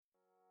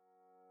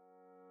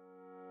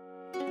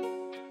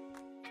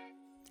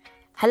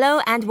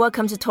Hello and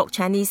welcome to Talk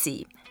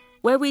Chinese,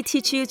 where we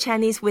teach you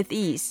Chinese with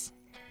ease.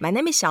 My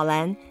name is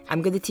ShaoLan.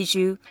 I'm going to teach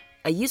you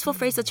a useful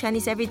phrase of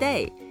Chinese every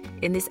day.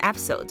 In this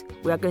episode,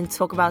 we are going to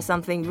talk about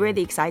something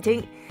really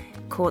exciting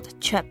called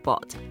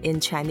Chatbot in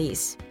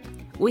Chinese.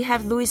 We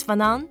have Louis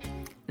Vanon,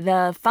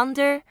 the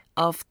founder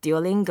of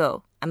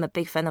Duolingo. I'm a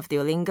big fan of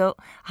Duolingo.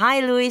 Hi,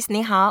 Louis.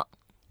 你好.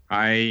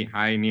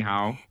 Hi, 你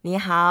好. 你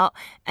好.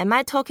 Am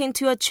I talking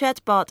to a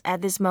chatbot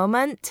at this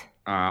moment?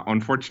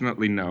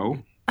 Unfortunately, no.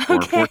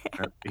 Okay.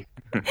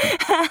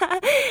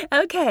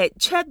 Okay,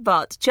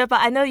 chatbot.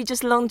 I know you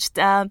just launched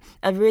a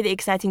really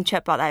exciting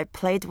chatbot. I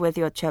played with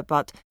your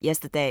chatbot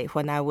yesterday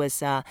when I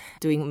was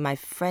doing my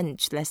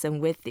French lesson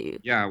with you.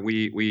 Yeah,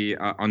 we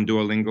on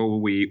Duolingo,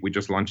 we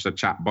just launched a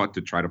chatbot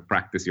to try to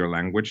practice your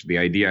language. The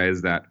idea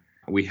is that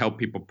we help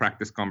people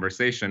practice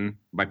conversation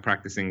by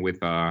practicing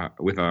with a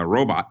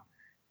robot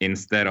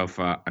instead of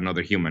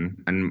another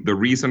human. And the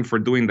reason for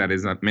doing that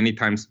is that many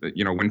times,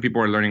 when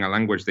people are learning a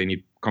language, they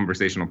need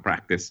conversational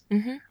practice.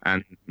 Mm-hmm.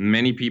 And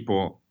many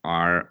people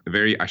are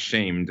very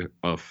ashamed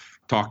of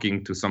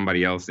talking to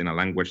somebody else in a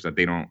language that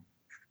they don't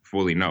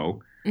fully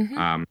know.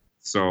 Mm-hmm.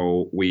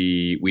 So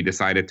we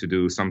decided to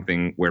do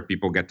something where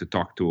people get to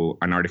talk to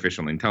an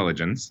artificial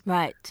intelligence.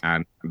 Right.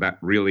 And that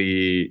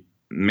really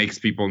makes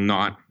people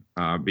not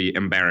be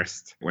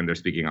embarrassed when they're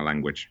speaking a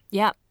language.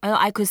 Yeah,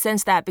 I could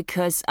sense that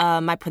because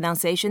my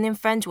pronunciation in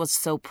French was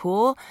so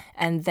poor.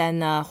 And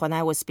then when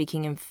I was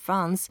speaking in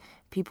France,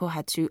 people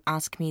had to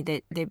ask me,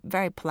 they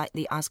very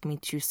politely asked me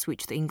to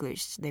switch to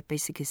English. They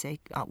basically say,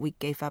 we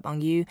gave up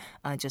on you,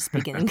 just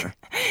speak in English.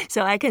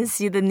 So I can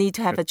see the need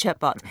to have a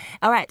chatbot.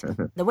 All right,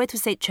 the way to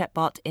say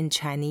chatbot in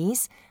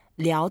Chinese,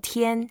 聊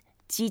天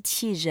机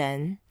器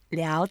人.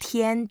 聊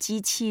天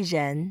机器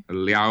人.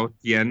 聊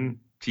天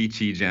机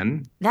器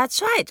人.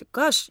 That's right.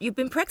 Gosh, you've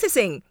been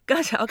practicing.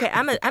 Gosh, okay,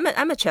 I'm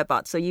a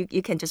chatbot, so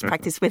you can just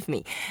practice with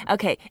me.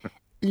 Okay,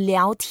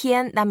 聊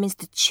天, that means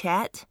to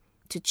chat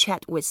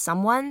with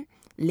someone.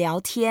 聊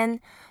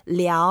天,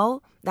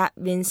 聊, that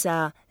means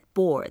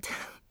bored.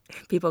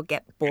 People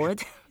get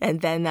bored, and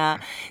then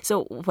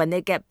so when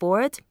they get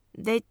bored,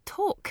 they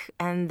talk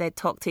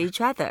to each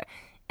other.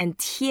 And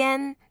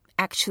天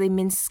actually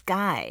means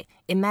sky.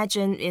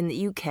 Imagine in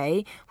the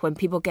UK when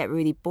people get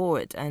really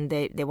bored and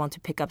they want to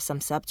pick up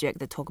some subject,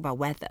 they talk about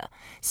weather.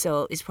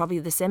 So it's probably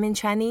the same in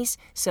Chinese.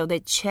 So they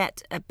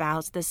chat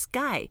about the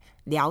sky.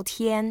 聊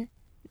天,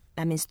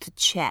 that means to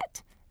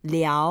chat.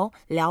 聊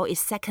is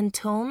second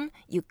tone.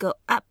 You go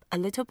up a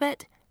little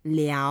bit.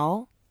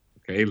 聊.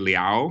 Okay,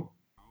 聊.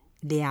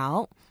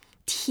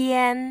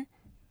 天,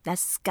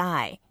 that's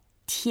sky.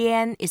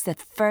 天 is the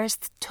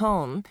first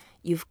tone.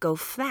 You go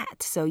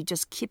flat, so you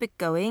just keep it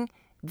going,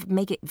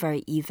 make it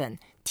very even.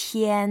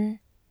 天.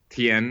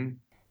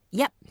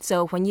 Yep,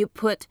 so when you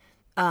put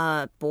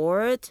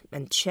board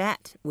and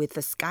chat with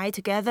the sky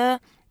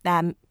together,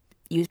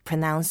 you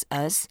pronounce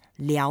as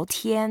聊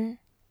天.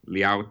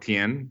 聊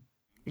天.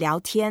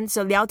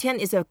 So 聊天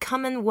is a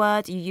common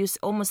word you use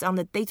almost on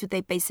a day-to-day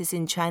basis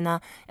in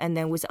China. And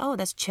then we say,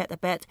 let's chat a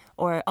bit,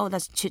 or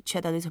let's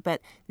chit-chat a little bit.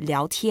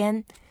 聊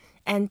天.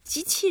 And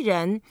机器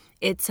人,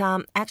 it's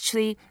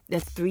actually the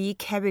three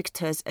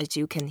characters as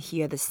you can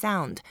hear the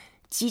sound.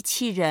 机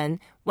器人,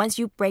 once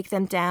you break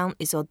them down,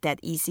 it's all that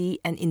easy.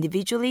 And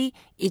individually,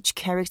 each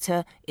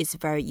character is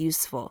very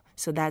useful.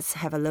 So let's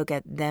have a look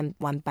at them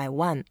one by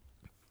one.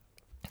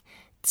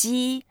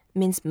 机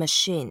means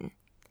machine.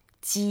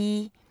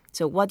 机.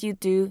 So what you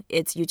do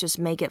is you just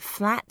make it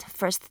flat,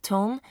 first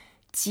tone.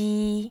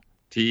 机.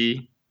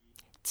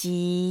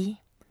 机.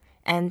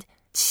 And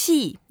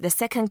气, the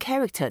second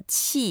character,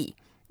 气,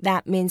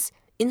 that means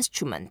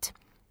instrument.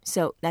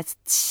 So that's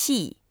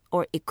气,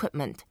 or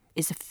equipment.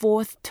 It's a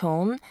fourth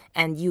tone,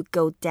 and you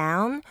go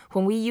down.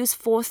 When we use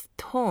fourth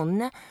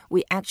tone,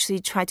 we actually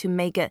try to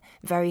make it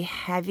very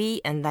heavy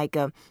and like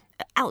a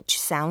ouch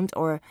sound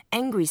or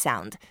angry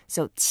sound.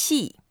 So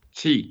气.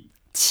 气.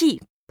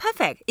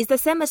 Perfect. It's the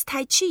same as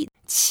Tai Chi.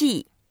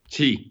 气.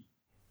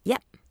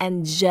 Yep.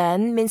 And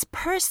人 means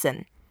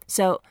person.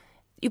 So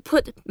you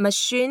put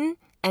machine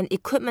and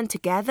equipment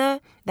together,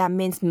 that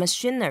means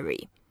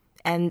machinery.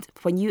 And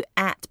when you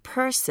add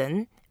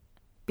person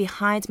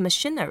behind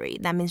machinery,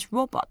 that means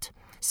robot.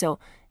 So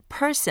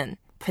person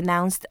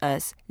pronounced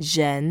as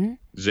人.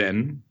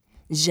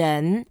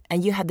 人,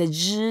 and you have the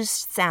zh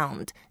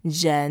sound.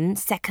 人,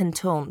 second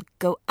tone,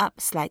 go up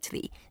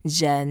slightly.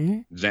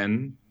 人.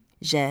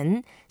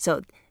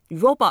 So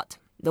robot,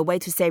 the way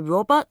to say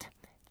robot,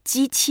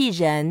 机器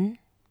人.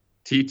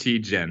 机器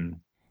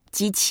人.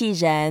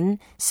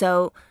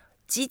 So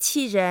机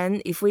器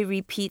人, if we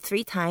repeat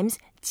 3 times,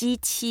 机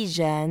器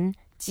人,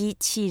 机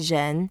器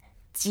人,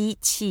 机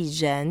器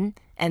人,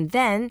 and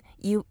then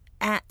you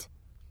add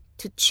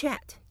to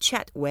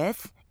chat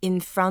with in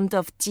front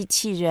of 机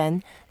器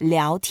人,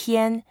 聊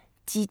天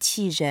机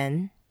器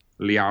人.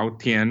 聊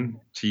天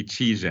机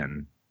器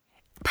人.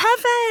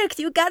 Perfect,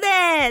 you got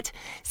it.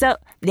 So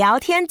聊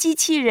天机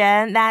器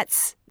人,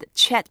 that's the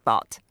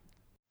chatbot.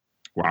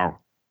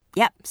 Wow.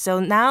 Yep. So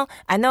now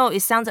I know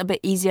it sounds a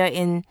bit easier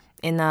in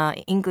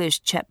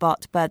English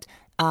chatbot, but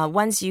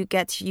once you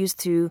get used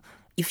to,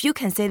 if you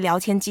can say 聊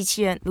天机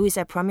器人, Louis,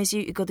 I promise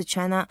you, you go to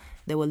China,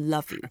 they will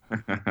love you.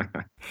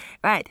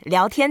 Right,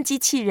 聊天机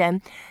器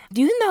人.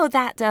 Do you know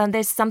that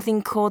there's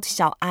something called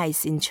小爱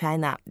in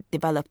China,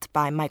 developed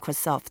by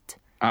Microsoft?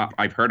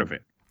 I've heard of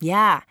it.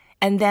 Yeah,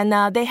 and then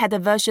they had a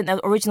version,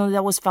 originally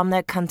that was from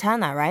the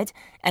Katana, right?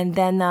 And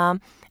then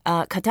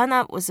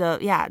Katana was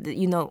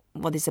you know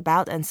what it's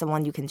about and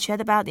someone you can chat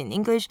about in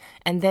English.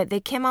 And then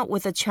they came out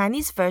with a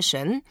Chinese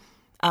version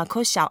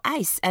called 小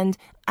爱, and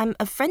I'm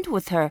a friend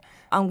with her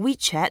on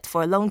WeChat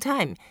for a long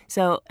time.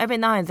 So every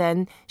now and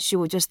then she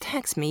will just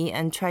text me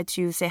and try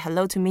to say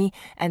hello to me,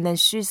 and then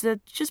she's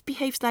just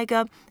behaves like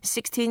a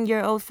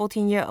 16-year-old,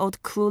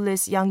 14-year-old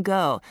clueless young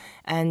girl,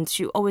 and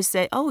she always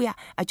say, oh yeah,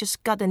 I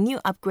just got a new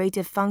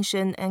upgraded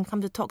function and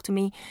come to talk to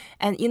me.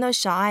 And you know,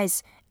 小爱,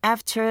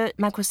 after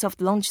Microsoft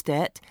launched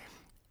it,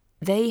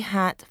 they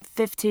had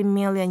 50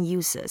 million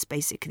users,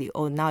 basically,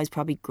 or now it's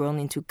probably grown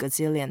into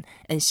gazillion.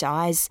 And 小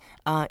爱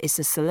is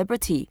a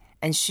celebrity,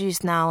 and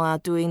she's now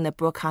doing the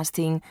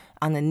broadcasting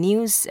on the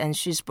news, and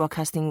she's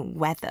broadcasting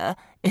weather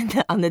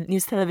on the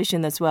news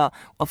television as well,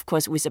 of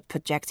course, with a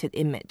projected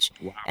image.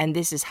 Wow. And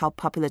this is how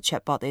popular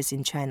Chatbot is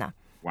in China.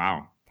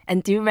 Wow.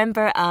 And do you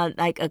remember,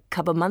 like a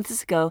couple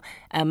months ago,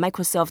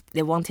 Microsoft,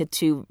 they wanted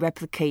to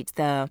replicate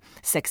the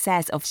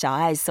success of 小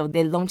爱, so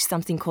they launched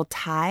something called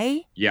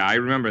Tai. Yeah, I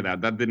remember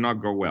that. That did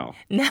not go well.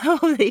 No,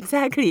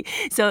 exactly.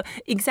 So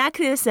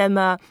exactly the same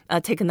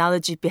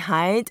technology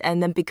behind,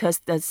 and then because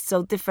there's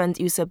so different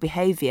user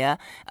behavior,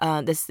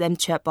 the same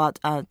chatbot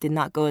did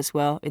not go as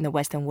well in the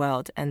Western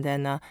world, and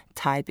then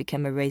Tai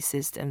became a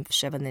racist and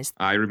chauvinist.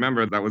 I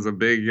remember that was a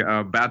big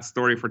bad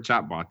story for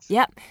chatbots.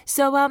 Yeah.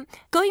 So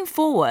going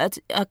forward,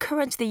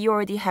 currently you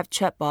already have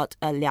chatbot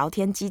聊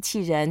天机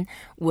器人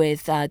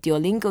with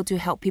Duolingo to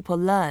help people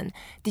learn.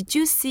 Did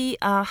you see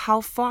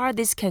how far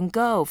this can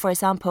go? For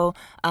example,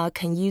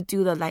 can you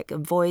do the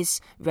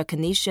voice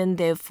recognition?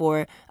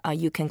 Therefore,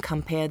 you can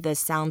compare the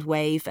sound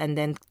wave and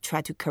then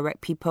try to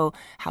correct people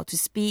how to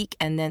speak,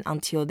 and then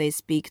until they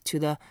speak to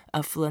the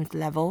fluent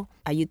level.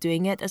 Are you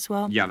doing it as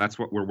well? Yeah, that's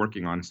what we're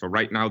working on. So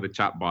right now, the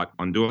chatbot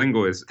on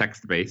Duolingo is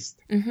text-based.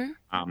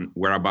 Mm-hmm.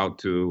 We're about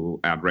to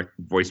add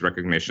voice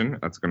recognition.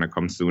 That's going to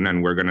come soon,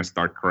 and we're going to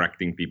start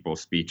correcting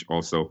people's speech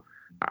also.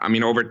 I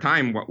mean, over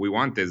time, what we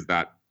want is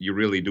that you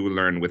really do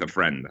learn with a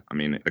friend. I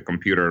mean, the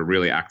computer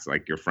really acts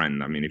like your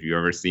friend. I mean, if you've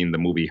ever seen the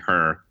movie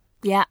Her.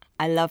 Yeah,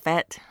 I love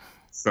it.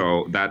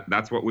 So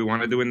that's what we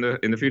want to do in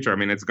the future. I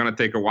mean, it's going to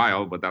take a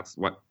while, but that's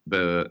what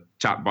the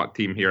chatbot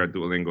team here at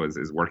Duolingo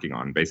is working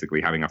on, basically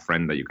having a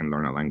friend that you can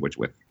learn a language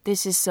with.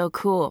 This is so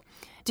cool.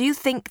 Do you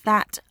think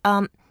that,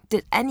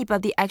 did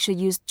anybody actually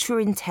use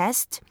Turing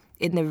test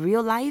in the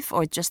real life,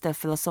 or just a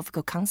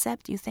philosophical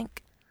concept, do you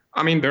think?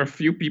 I mean, there are a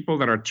few people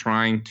that are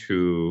trying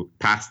to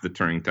pass the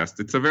Turing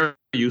test. It's a very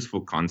useful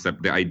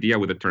concept. The idea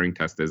with the Turing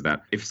test is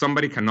that if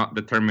somebody cannot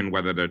determine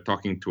whether they're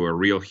talking to a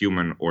real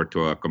human or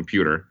to a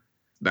computer,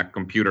 that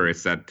computer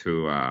is said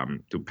to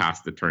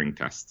pass the Turing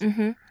test.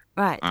 Mm-hmm.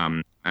 Right.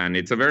 And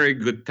it's a very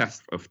good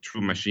test of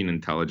true machine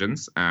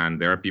intelligence. And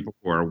there are people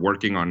who are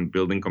working on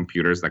building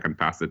computers that can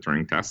pass the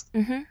Turing test.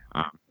 Mm-hmm.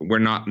 We're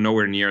not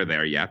nowhere near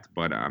there yet,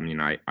 but I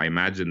mean, I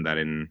imagine that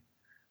in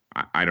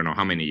I don't know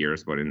how many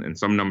years, but in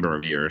some number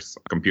of years,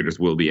 computers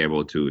will be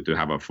able to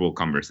have a full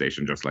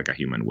conversation just like a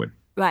human would.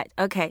 Right.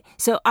 Okay.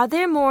 So are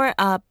there more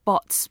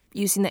bots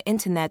using the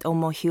internet or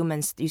more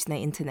humans using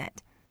the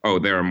internet? Oh,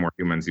 there are more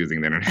humans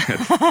using the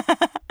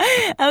internet.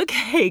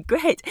 Okay,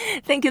 great.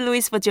 Thank you,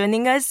 Louis, for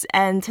joining us.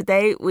 And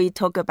today we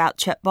talk about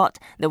chatbot.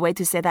 The way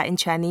to say that in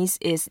Chinese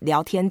is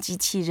聊天机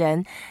器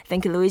人.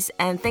 Thank you, Louis,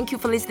 and thank you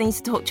for listening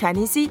to Talk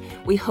Chinese.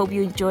 We hope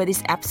you enjoy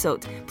this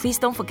episode. Please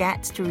don't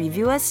forget to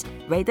review us,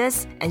 rate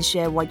us, and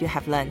share what you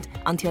have learned.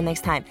 Until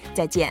next time,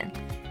 再见.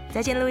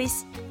 再见,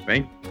 Louis.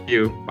 Thank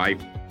you. Bye.